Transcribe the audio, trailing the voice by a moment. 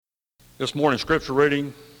This morning's scripture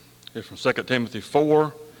reading is from 2 Timothy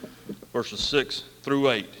 4, verses 6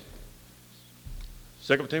 through 8.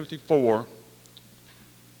 2 Timothy 4,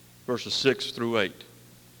 verses 6 through 8.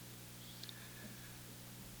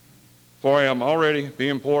 For I am already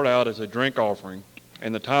being poured out as a drink offering,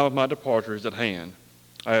 and the time of my departure is at hand.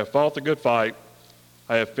 I have fought the good fight.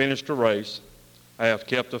 I have finished the race. I have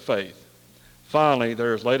kept the faith. Finally,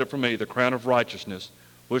 there is laid up for me the crown of righteousness,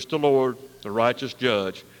 which the Lord, the righteous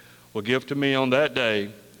judge, will give to me on that day,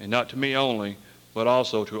 and not to me only, but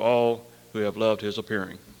also to all who have loved his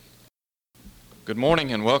appearing. Good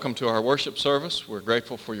morning and welcome to our worship service. We're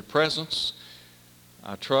grateful for your presence.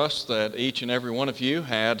 I trust that each and every one of you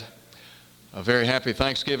had a very happy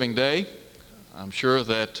Thanksgiving Day. I'm sure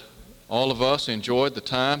that all of us enjoyed the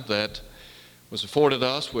time that was afforded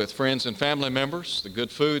us with friends and family members, the good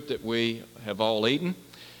food that we have all eaten,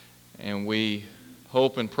 and we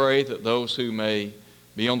hope and pray that those who may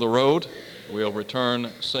be on the road will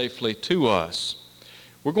return safely to us.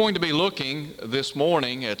 We're going to be looking this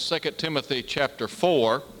morning at 2 Timothy chapter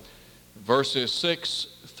 4, verses 6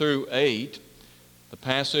 through 8, the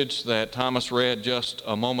passage that Thomas read just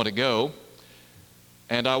a moment ago.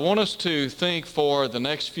 And I want us to think for the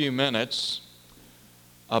next few minutes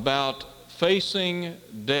about facing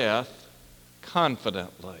death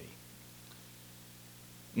confidently.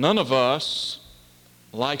 None of us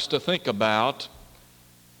likes to think about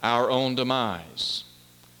our own demise.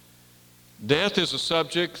 Death is a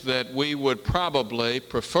subject that we would probably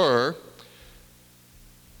prefer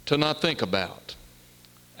to not think about,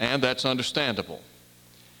 and that's understandable.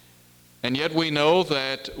 And yet we know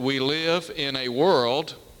that we live in a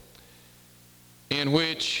world in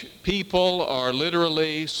which people are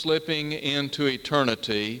literally slipping into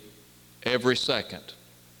eternity every second.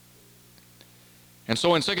 And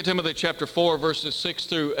so in 2 Timothy chapter 4, verses 6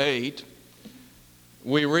 through 8,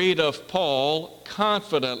 we read of Paul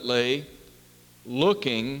confidently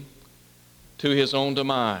looking to his own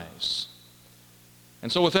demise.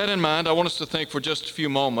 And so with that in mind, I want us to think for just a few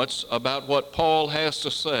moments about what Paul has to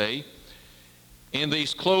say in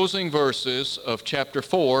these closing verses of chapter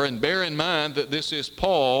 4, and bear in mind that this is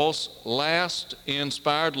Paul's last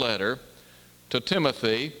inspired letter to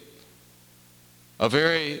Timothy, a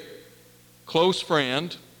very close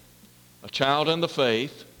friend, a child in the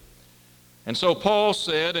faith. And so Paul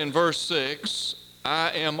said in verse 6, I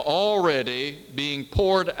am already being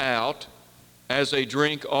poured out as a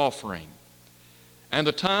drink offering, and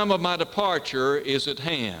the time of my departure is at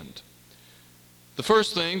hand. The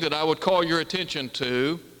first thing that I would call your attention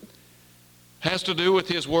to has to do with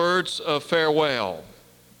his words of farewell,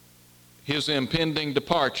 his impending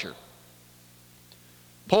departure.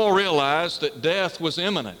 Paul realized that death was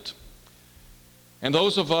imminent. And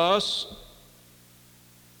those of us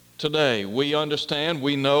today, we understand,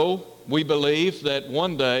 we know, we believe that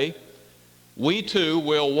one day we too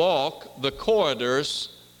will walk the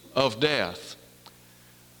corridors of death.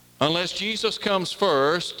 Unless Jesus comes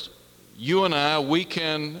first, you and I, we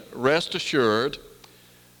can rest assured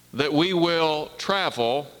that we will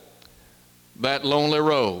travel that lonely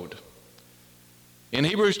road. In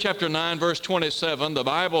Hebrews chapter 9, verse 27, the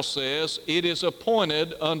Bible says, it is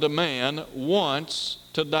appointed unto man once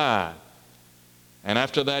to die, and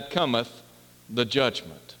after that cometh the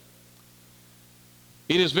judgment.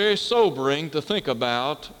 It is very sobering to think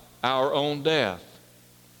about our own death.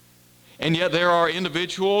 And yet there are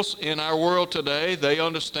individuals in our world today, they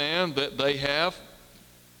understand that they have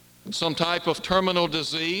some type of terminal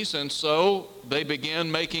disease, and so they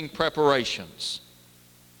begin making preparations,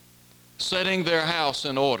 setting their house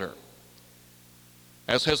in order,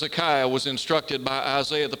 as Hezekiah was instructed by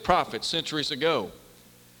Isaiah the prophet centuries ago,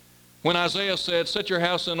 when Isaiah said, set your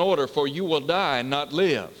house in order, for you will die and not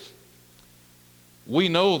live. We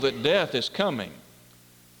know that death is coming.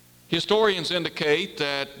 Historians indicate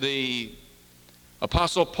that the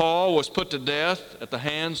Apostle Paul was put to death at the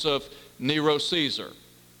hands of Nero Caesar.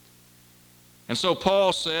 And so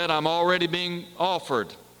Paul said, I'm already being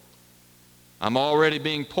offered. I'm already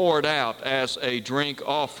being poured out as a drink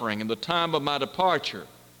offering, and the time of my departure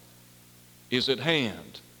is at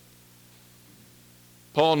hand.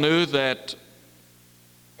 Paul knew that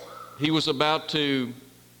he was about to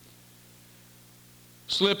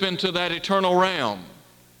slip into that eternal realm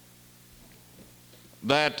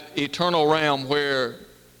where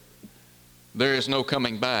there is no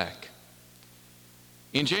coming back.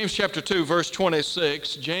 In James chapter 2, verse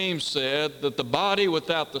 26, James said that the body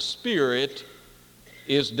without the spirit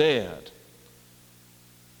is dead.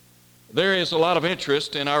 There is a lot of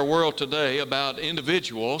interest in our world today about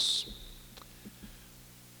individuals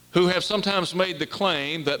who have sometimes made the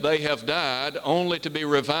claim that they have died only to be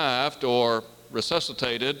revived or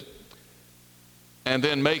resuscitated and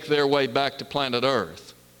then make their way back to planet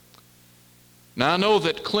Earth. Now, I know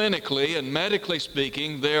that clinically and medically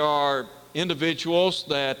speaking, there are individuals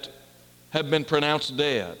that have been pronounced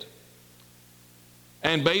dead.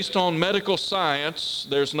 And based on medical science,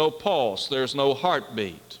 there's no pulse, there's no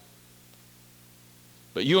heartbeat.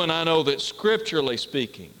 But you and I know that scripturally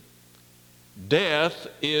speaking, death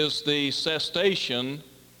is the cessation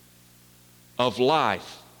of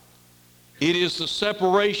life. It is the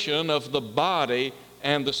separation of the body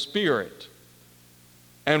and the spirit.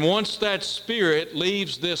 And once that spirit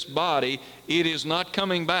leaves this body, it is not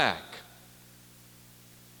coming back.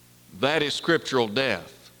 That is scriptural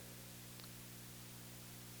death.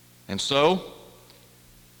 And so,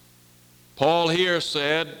 Paul here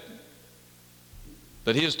said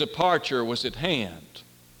that his departure was at hand.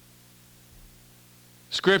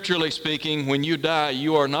 Scripturally speaking, when you die,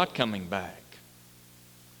 you are not coming back.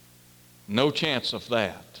 No chance of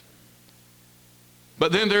that.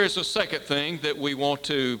 But then there is a second thing that we want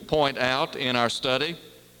to point out in our study.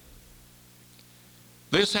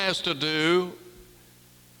 This has to do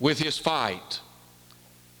with his fight.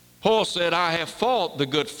 Paul said, I have fought the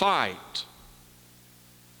good fight.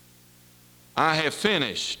 I have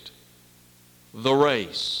finished the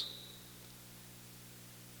race.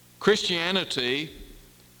 Christianity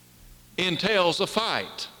entails a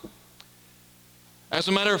fight. As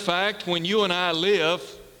a matter of fact, when you and I live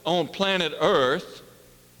on planet Earth,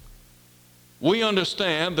 we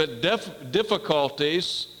understand that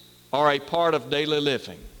difficulties are a part of daily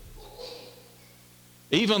living.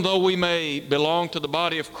 Even though we may belong to the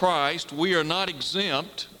body of Christ, we are not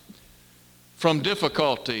exempt from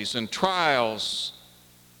difficulties and trials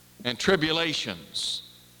and tribulations.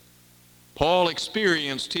 Paul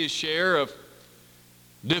experienced his share of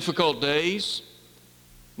difficult days.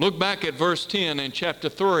 Look back at verse 10 in chapter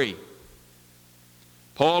 3.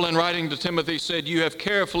 Paul, in writing to Timothy, said, You have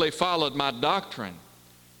carefully followed my doctrine,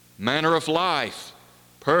 manner of life,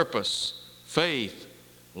 purpose, faith,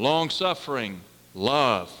 long-suffering,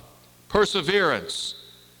 love, perseverance,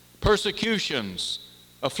 persecutions,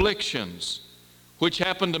 afflictions, which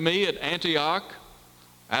happened to me at Antioch,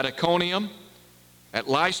 at Iconium, at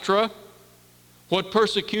Lystra, what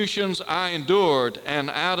persecutions I endured, and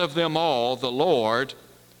out of them all the Lord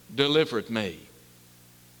delivered me.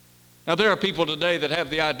 Now, there are people today that have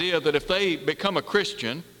the idea that if they become a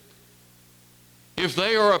Christian, if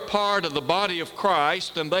they are a part of the body of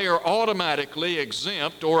Christ, then they are automatically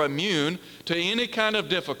exempt or immune to any kind of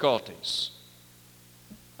difficulties.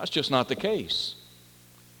 That's just not the case.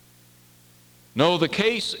 No, the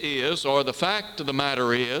case is, or the fact of the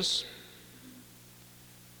matter is,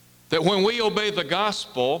 that when we obey the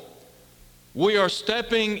gospel, we are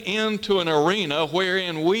stepping into an arena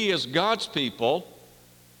wherein we as God's people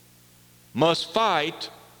must fight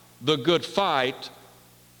the good fight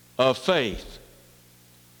of faith.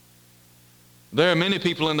 There are many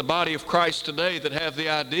people in the body of Christ today that have the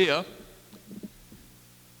idea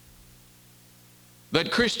that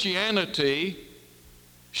Christianity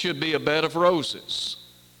should be a bed of roses.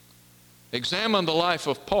 Examine the life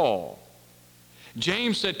of Paul.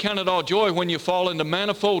 James said, Count it all joy when you fall into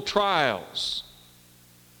manifold trials.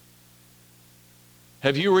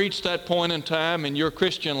 Have you reached that point in time in your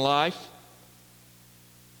Christian life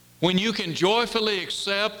when you can joyfully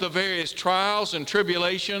accept the various trials and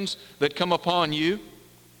tribulations that come upon you?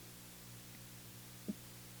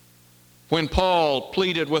 When Paul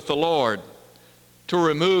pleaded with the Lord to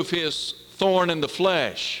remove his thorn in the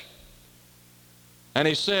flesh, and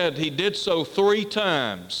he said he did so 3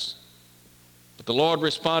 times, but the Lord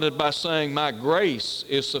responded by saying, My grace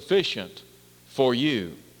is sufficient for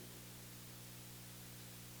you,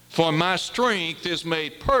 for my strength is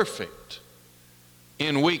made perfect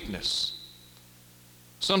in weakness.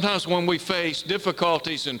 Sometimes when we face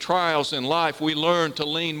difficulties and trials in life, we learn to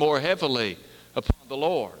lean more heavily upon the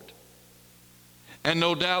Lord. And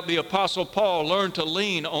no doubt the Apostle Paul learned to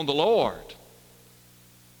lean on the Lord.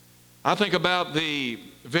 I think about the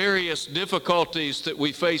various difficulties that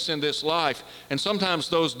we face in this life, and sometimes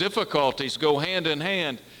those difficulties go hand in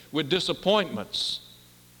hand with disappointments.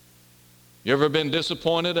 You ever been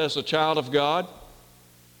disappointed as a child of God?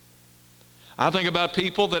 I think about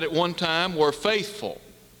people that at one time were faithful.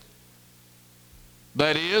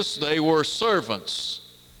 That is, they were servants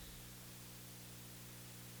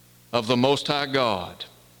of the Most High God.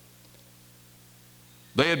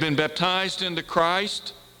 They had been baptized into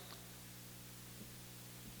Christ.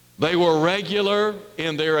 They were regular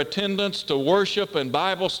in their attendance to worship and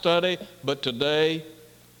Bible study, but today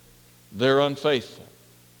they're unfaithful.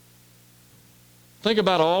 Think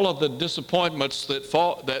about all of the disappointments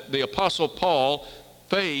that the Apostle Paul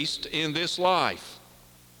faced in this life.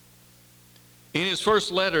 In his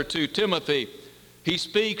first letter to Timothy, he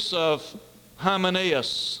speaks of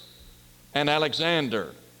Hymenaeus and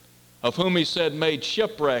Alexander, of whom he said made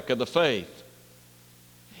shipwreck of the faith.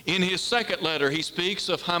 In his second letter, he speaks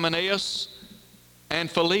of Hymenaeus and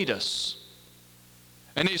Philetus.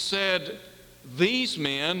 And he said, these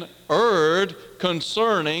men erred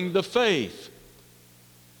concerning the faith.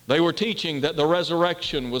 They were teaching that the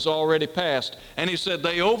resurrection was already past. And he said,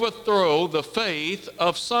 they overthrow the faith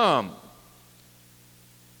of some.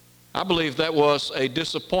 I believe that was a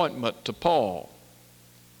disappointment to Paul.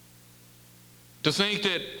 To think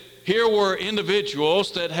that here were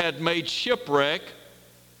individuals that had made shipwreck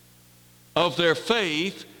of their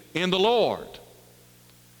faith in the Lord.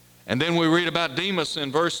 And then we read about Demas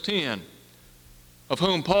in verse 10, of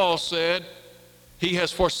whom Paul said, he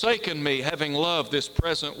has forsaken me, having loved this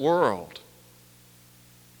present world.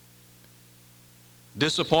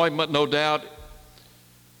 Disappointment, no doubt,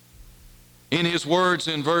 in his words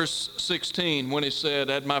in verse 16, when he said,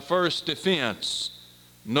 at my first defense,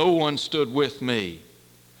 no one stood with me,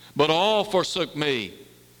 but all forsook me.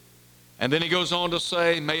 And then he goes on to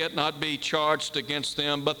say, may it not be charged against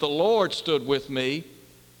them, but the Lord stood with me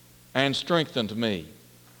and strengthened me.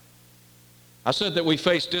 I said that we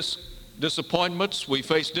face disappointments, we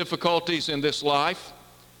face difficulties in this life,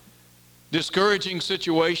 discouraging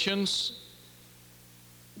situations,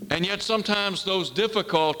 and yet sometimes those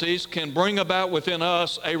difficulties can bring about within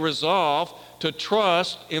us a resolve to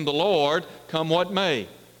trust in the Lord come what may.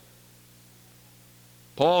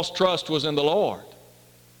 Paul's trust was in the Lord.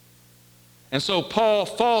 And so Paul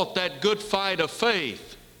fought that good fight of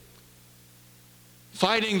faith.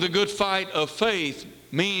 Fighting the good fight of faith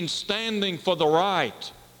means standing for the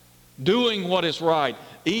right, doing what is right,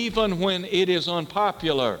 even when it is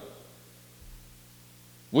unpopular.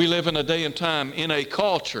 We live in a day and time, in a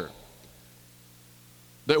culture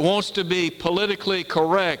that wants to be politically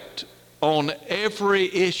correct on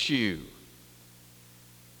every issue.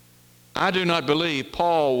 I do not believe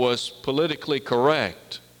Paul was politically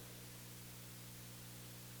correct.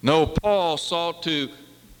 No, Paul sought to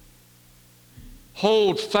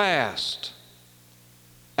hold fast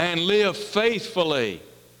and live faithfully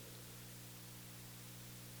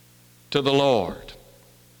to the Lord.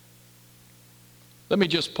 Let me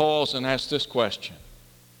just pause and ask this question.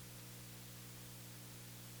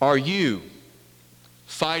 Are you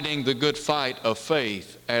fighting the good fight of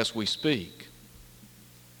faith as we speak?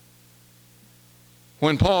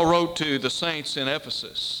 When Paul wrote to the saints in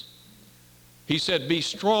Ephesus, he said, be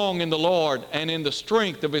strong in the Lord and in the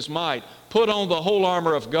strength of His might. Put on the whole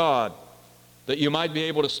armor of God, that you might be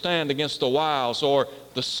able to stand against the wiles or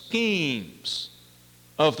the schemes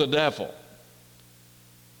of the devil.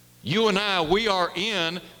 You and I, we are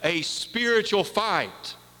in a spiritual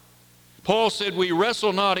fight. Paul said, we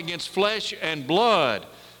wrestle not against flesh and blood,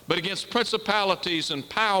 but against principalities and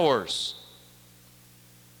powers,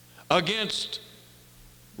 against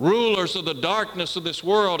rulers of the darkness of this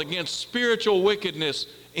world, against spiritual wickedness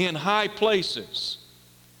in high places.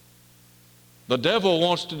 The devil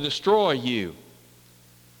wants to destroy you.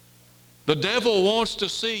 The devil wants to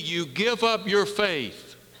see you give up your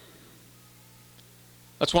faith.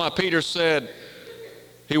 That's why Peter said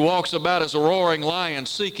he walks about as a roaring lion,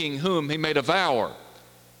 seeking whom he may devour.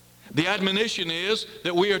 The admonition is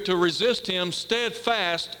that we are to resist him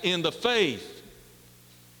steadfast in the faith.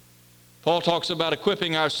 Paul talks about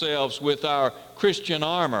equipping ourselves with our Christian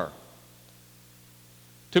armor.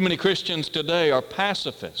 Too many Christians today are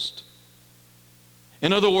pacifist.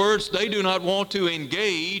 In other words, they do not want to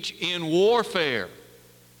engage in warfare.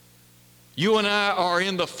 You and I are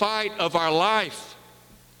in the fight of our life.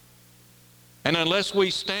 And unless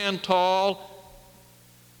we stand tall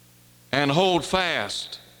and hold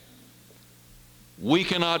fast, we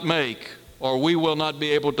cannot make, or we will not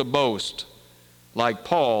be able to boast like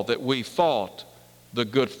Paul that we fought the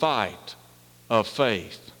good fight of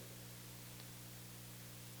faith.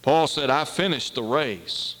 Paul said, I finished the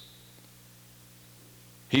race.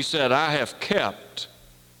 He said, I have kept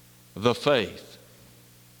the faith.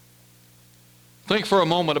 Think for a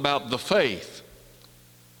moment about the faith.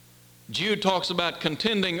 Jude talks about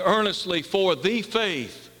contending earnestly for the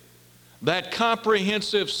faith, that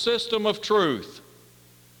comprehensive system of truth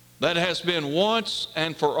that has been once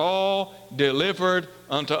and for all delivered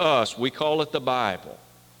unto us. We call it the Bible,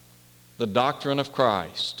 the doctrine of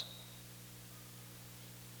Christ.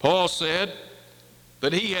 Paul said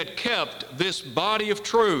that he had kept this body of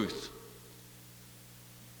truth.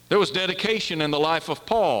 There was dedication in the life of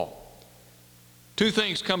Paul Two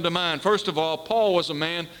things come to mind. First of all, Paul was a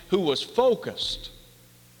man who was focused.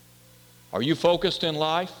 Are you focused in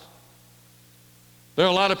life? There are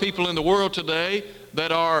a lot of people in the world today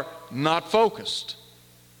that are not focused.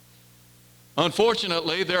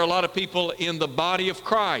 Unfortunately, there are a lot of people in the body of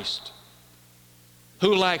Christ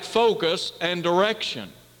who lack focus and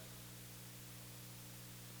direction.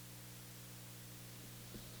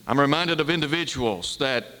 I'm reminded of individuals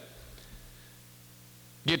that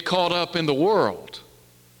get caught up in the world.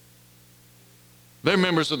 They're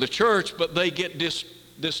members of the church, but they get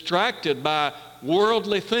distracted by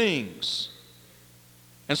worldly things.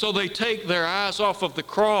 And so they take their eyes off of the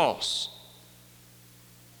cross.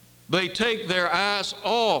 They take their eyes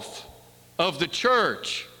off of the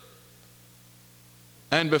church.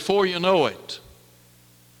 And before you know it,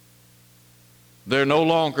 they're no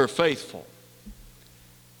longer faithful.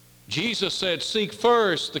 Jesus said, "Seek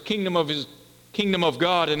first the kingdom of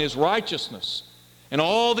God and His righteousness, and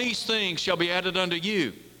all these things shall be added unto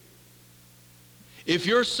you." If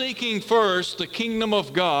you're seeking first the kingdom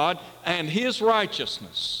of God and His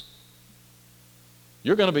righteousness,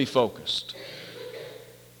 you're going to be focused.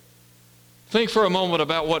 Think for a moment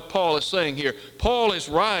about what Paul is saying here. Paul is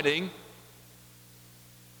writing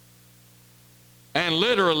and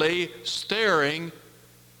literally staring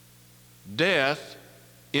death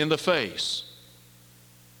in the face.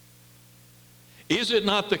 Is it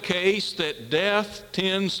not the case that death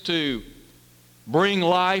tends to bring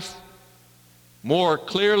life more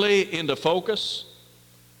clearly into focus?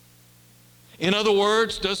 In other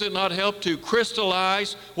words, does it not help to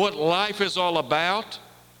crystallize what life is all about?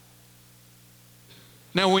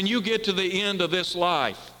 Now, when you get to the end of this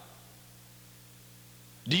life,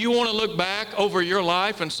 do you want to look back over your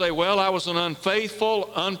life and say, well, I was an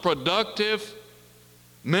unfaithful, unproductive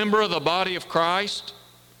member of the body of Christ?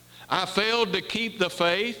 I failed to keep the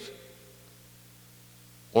faith?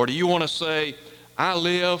 Or do you want to say, I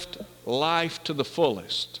lived life to the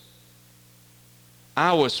fullest?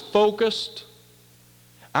 I was focused.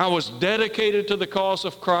 I was dedicated to the cause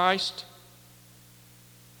of Christ.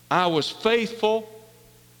 I was faithful.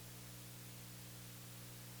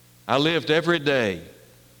 I lived every day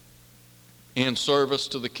in service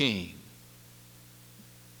to the King.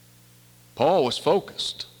 Paul was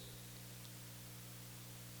focused.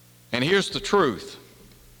 And here's the truth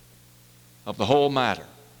of the whole matter.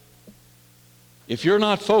 If you're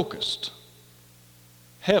not focused,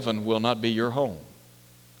 heaven will not be your home.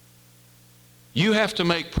 You have to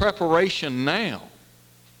make preparation now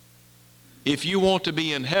if you want to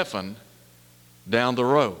be in heaven down the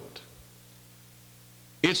road.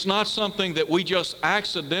 It's not something that we just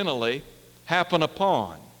accidentally happen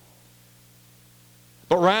upon,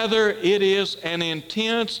 but rather it is an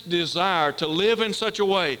intense desire to live in such a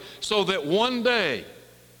way so that one day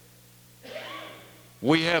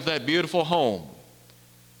we have that beautiful home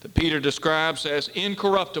that Peter describes as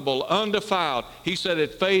incorruptible, undefiled. He said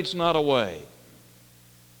it fades not away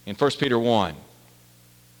in 1 Peter 1.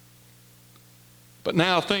 But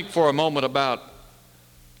now think for a moment about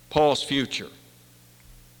Paul's future.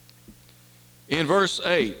 In verse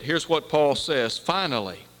 8, here's what Paul says,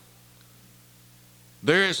 "Finally,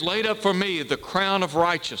 there is laid up for me the crown of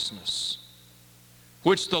righteousness,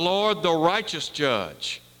 which the Lord, the righteous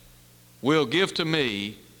judge, will give to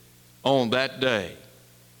me on that day."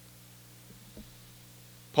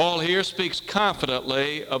 Paul here speaks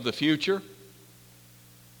confidently of the future.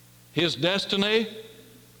 His destiny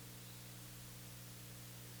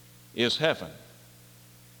is heaven.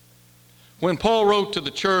 When Paul wrote to the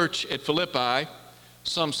church at Philippi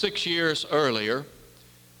some 6 years earlier,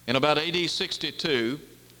 in about AD 62,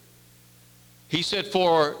 he said,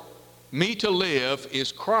 "For me to live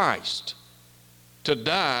is Christ, to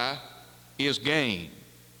die is gain."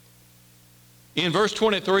 In verse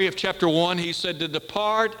 23 of chapter 1, he said, "To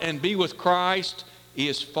depart and be with Christ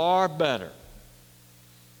is far better."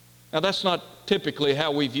 Now, that's not typically how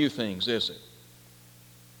we view things, is it?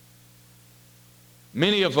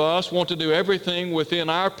 Many of us want to do everything within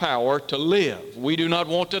our power to live. We do not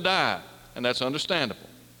want to die, and that's understandable.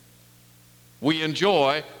 We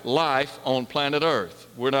enjoy life on planet Earth.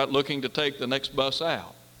 We're not looking to take the next bus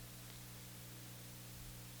out.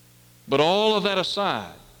 But all of that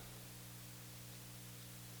aside,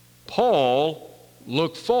 Paul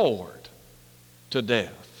looked forward to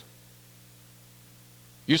death.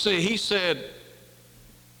 You see, he said,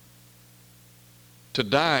 to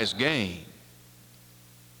die is gain.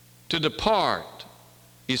 To depart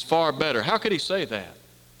is far better. How could he say that?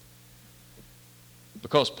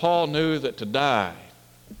 Because Paul knew that to die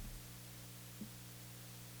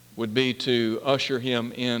would be to usher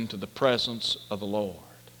him into the presence of the Lord.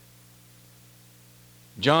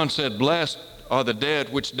 John said, "Blessed are the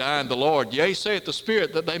dead which die in the Lord. Yea, saith the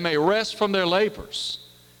Spirit, that they may rest from their labors,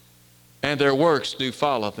 and their works do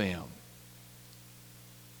follow them."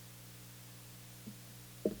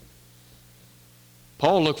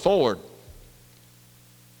 Paul looked forward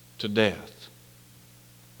to death.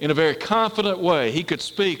 In a very confident way, he could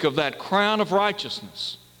speak of that crown of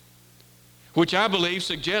righteousness, which I believe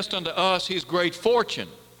suggests unto us his great fortune.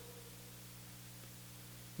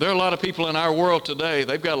 There are a lot of people in our world today,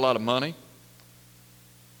 they've got a lot of money.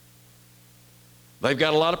 They've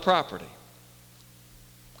got a lot of property.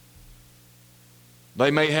 They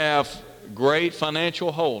may have great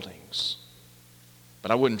financial holdings, but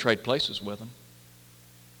I wouldn't trade places with them.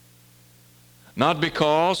 Not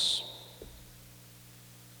because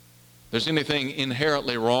there's anything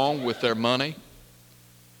inherently wrong with their money,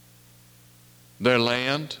 their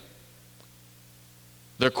land,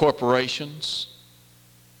 their corporations.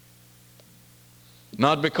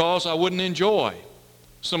 Not because I wouldn't enjoy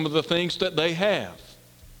some of the things that they have.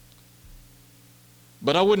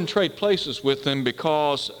 But I wouldn't trade places with them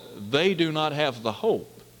because they do not have the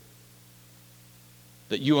hope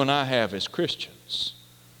that you and I have as Christians.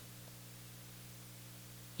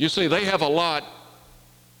 You see, they have a lot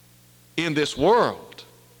in this world.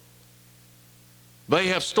 They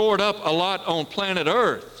have stored up a lot on planet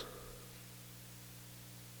Earth.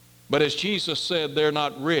 But as Jesus said, they're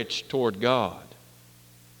not rich toward God.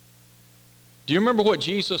 Do you remember what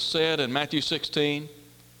Jesus said in Matthew 16?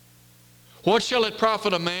 What shall it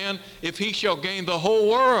profit a man if he shall gain the whole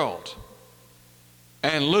world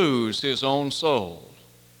and lose his own soul?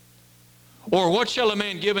 Or what shall a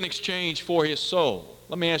man give in exchange for his soul?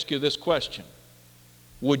 Let me ask you this question.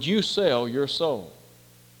 Would you sell your soul?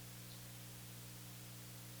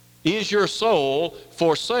 Is your soul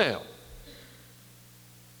for sale?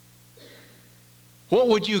 What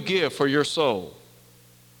would you give for your soul?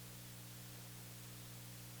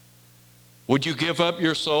 Would you give up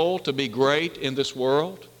your soul to be great in this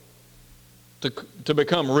world? To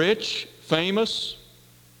become rich, famous,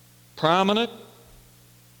 prominent,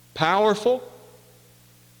 powerful?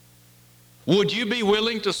 Would you be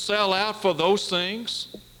willing to sell out for those things?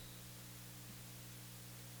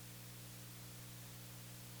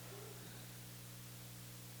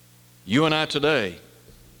 You and I today,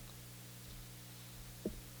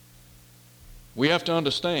 we have to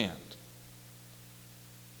understand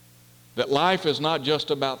that life is not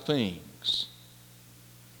just about things.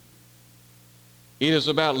 It is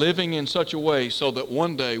about living in such a way so that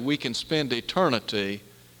one day we can spend eternity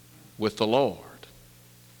with the Lord.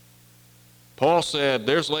 Paul said,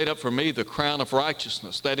 "There's laid up for me the crown of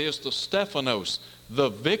righteousness," that is the Stephanos, the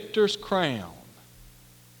victor's crown.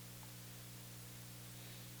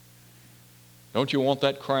 Don't you want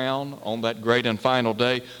that crown on that great and final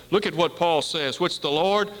day? Look at what Paul says, "Which the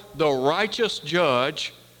Lord, the righteous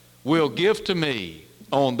judge, will give to me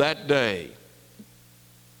on that day."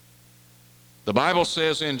 The Bible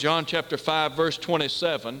says in John chapter 5, verse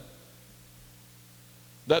 27,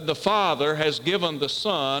 that the Father has given the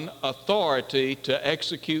Son authority to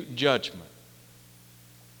execute judgment.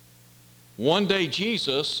 One day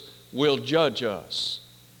Jesus will judge us.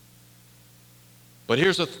 But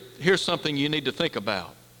here's something you need to think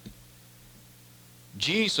about.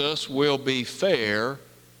 Jesus will be fair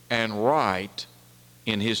and right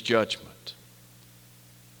in his judgment.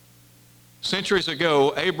 Centuries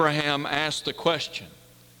ago, Abraham asked the question,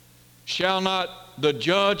 "Shall not the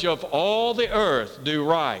judge of all the earth do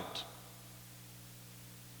right?"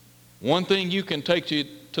 One thing you can take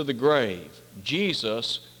to the grave,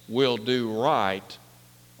 Jesus will do right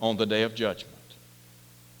on the day of judgment.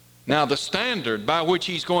 Now, the standard by which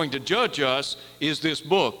he's going to judge us is this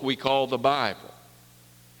book we call the Bible.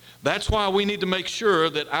 That's why we need to make sure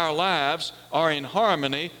that our lives are in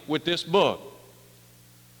harmony with this book.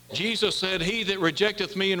 Jesus said, "He that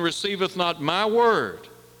rejecteth me and receiveth not my word,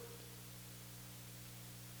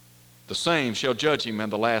 the same shall judge him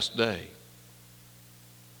in the last day."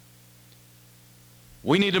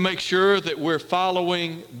 We need to make sure that we're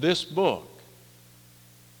following this book.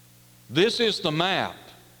 This is the map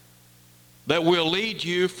that will lead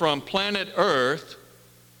you from planet Earth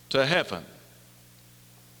to heaven.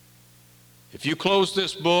 If you close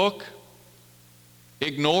this book,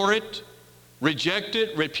 ignore it, reject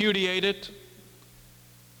it, repudiate it,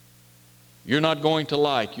 you're not going to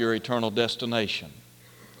like your eternal destination.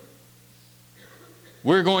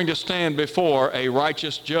 We're going to stand before a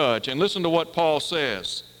righteous judge. And listen to what Paul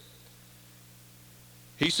says.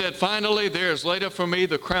 He said, "Finally, there is laid up for me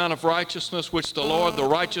the crown of righteousness, which the Lord, the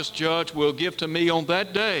righteous judge, will give to me on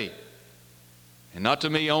that day. And not to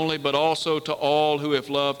me only, but also to all who have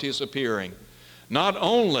loved his appearing." Not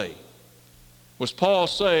only was Paul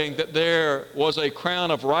saying that there was a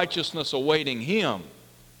crown of righteousness awaiting him,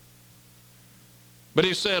 but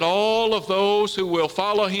he said all of those who will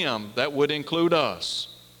follow him, that would include us,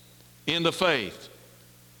 in the faith,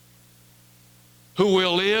 who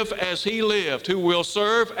will live as he lived, who will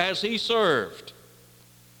serve as he served,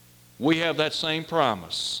 we have that same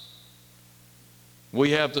promise.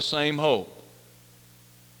 We have the same hope,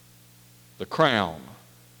 the crown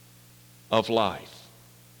of life.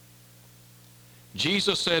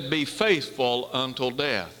 Jesus said, "Be faithful until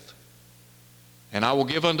death, and I will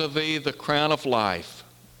give unto thee the crown of life."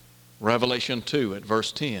 Revelation 2 at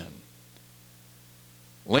verse 10.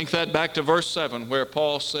 Link that back to verse 7 where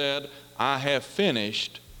Paul said, "I have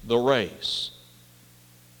finished the race."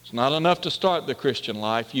 It's not enough to start the Christian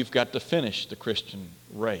life. You've got to finish the Christian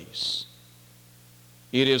race.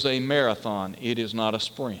 It is a marathon. It is not a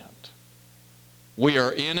sprint. We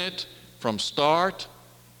are in it from start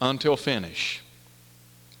until finish,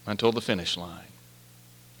 until the finish line.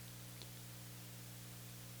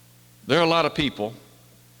 There are a lot of people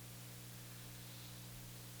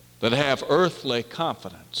that have earthly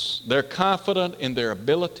confidence. They're confident in their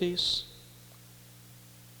abilities.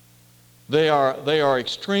 They are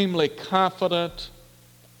extremely confident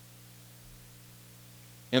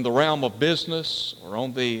in the realm of business or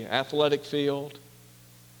on the athletic field.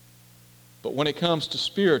 But when it comes to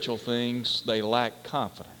spiritual things, they lack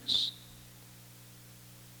confidence.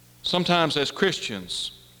 Sometimes as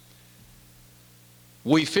Christians,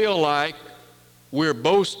 we feel like we're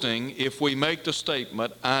boasting if we make the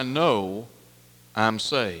statement, "I know I'm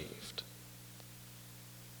saved."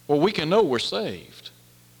 Well, we can know we're saved.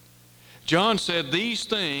 John said, "These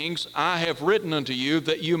things I have written unto you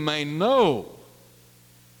that you may know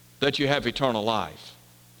that you have eternal life."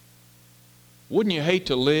 Wouldn't you hate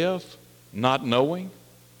to live not knowing,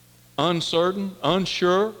 uncertain,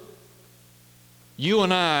 unsure? You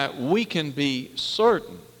and I, we can be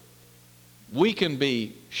certain. We can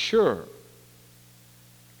be sure.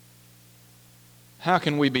 How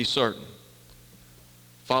can we be certain?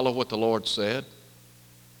 Follow what the Lord said.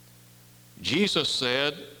 Jesus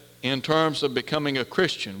said, in terms of becoming a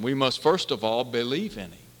Christian, we must first of all believe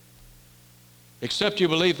in Him. Except you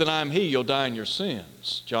believe that I am He, you'll die in your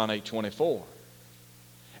sins. John 8:24.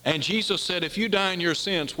 And Jesus said, if you die in your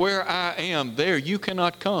sins, where I am, there you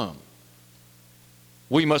cannot come.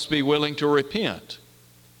 We must be willing to repent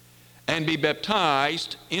and be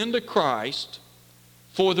baptized into Christ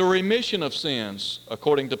for the remission of sins,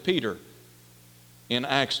 according to Peter in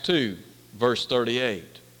Acts 2, verse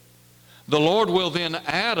 38. The Lord will then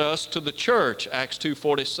add us to the church, Acts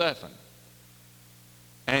 2:47.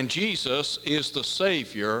 And Jesus is the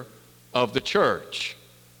Savior of the church,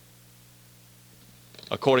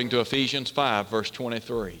 according to Ephesians 5, verse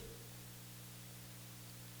 23.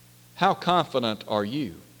 How confident are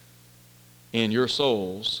you in your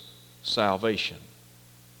soul's salvation?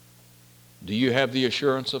 Do you have the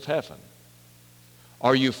assurance of heaven?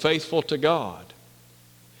 Are you faithful to God?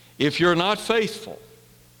 If you're not faithful,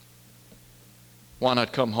 why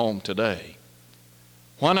not come home today?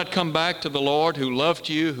 Why not come back to the Lord who loved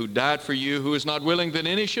you, who died for you, who is not willing that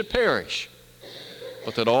any should perish,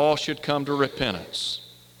 but that all should come to repentance?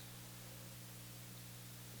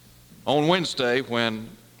 On Wednesday, when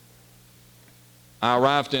I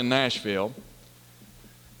arrived in Nashville,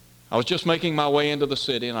 I was just making my way into the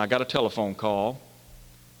city and I got a telephone call.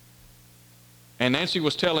 And Nancy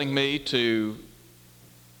was telling me to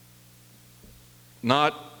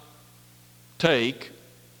not take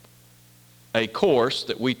a course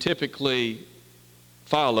that we typically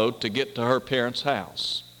followed to get to her parents'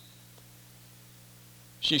 house.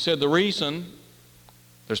 She said the reason,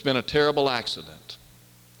 there's been a terrible accident.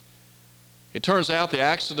 It turns out the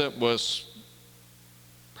accident was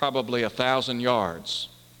probably 1,000 yards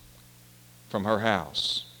from her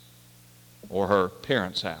house or her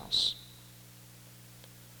parents' house.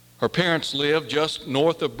 Her parents lived just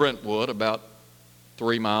north of Brentwood, about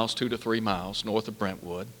 3 miles, 2 to 3 miles north of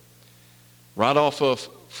Brentwood, right off of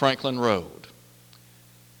Franklin Road.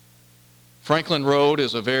 Franklin Road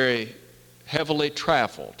is a very heavily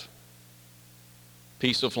traveled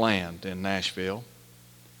piece of land in Nashville.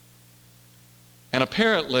 And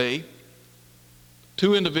apparently,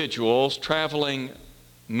 2 individuals traveling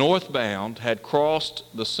northbound had crossed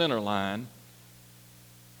the center line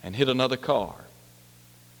and hit another car.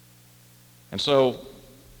 And so,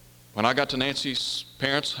 when I got to Nancy's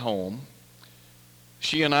parents' home,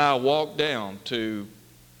 she and I walked down to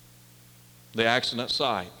the accident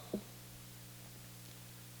site.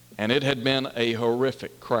 And it had been a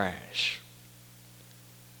horrific crash.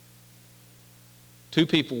 2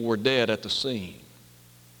 people were dead at the scene.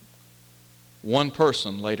 1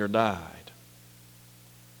 person later died.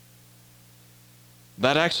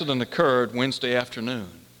 That accident occurred Wednesday afternoon.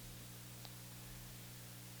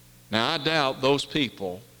 Now, I doubt those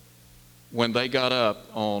people, when they got up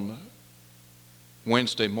on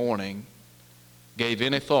Wednesday morning, gave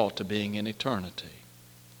any thought to being in eternity.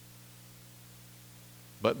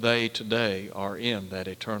 But they today are in that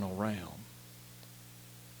eternal realm.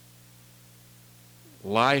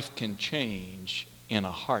 Life can change in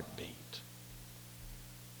a heartbeat.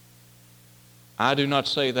 I do not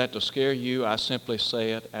say that to scare you. I simply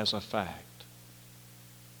say it as a fact.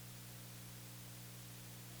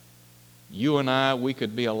 You and I, we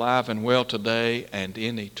could be alive and well today and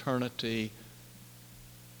in eternity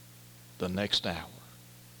the next hour.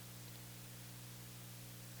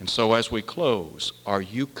 And so as we close, are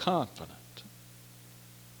you confident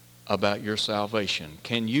about your salvation?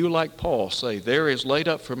 Can you, like Paul, say, there is laid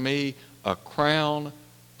up for me a crown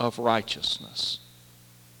of righteousness?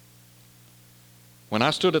 When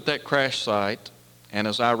I stood at that crash site, and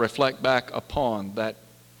as I reflect back upon that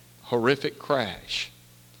horrific crash,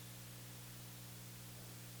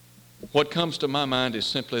 what comes to my mind is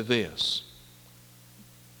simply this.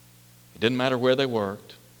 It didn't matter where they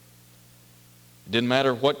worked. It didn't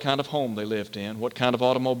matter what kind of home they lived in, what kind of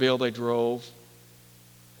automobile they drove,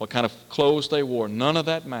 what kind of clothes they wore. None of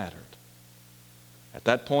that mattered. At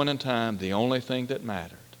that point in time, the only thing that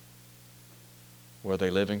mattered, were they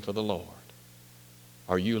living for the Lord?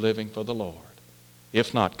 Are you living for the Lord?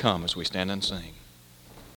 If not, come as we stand and sing.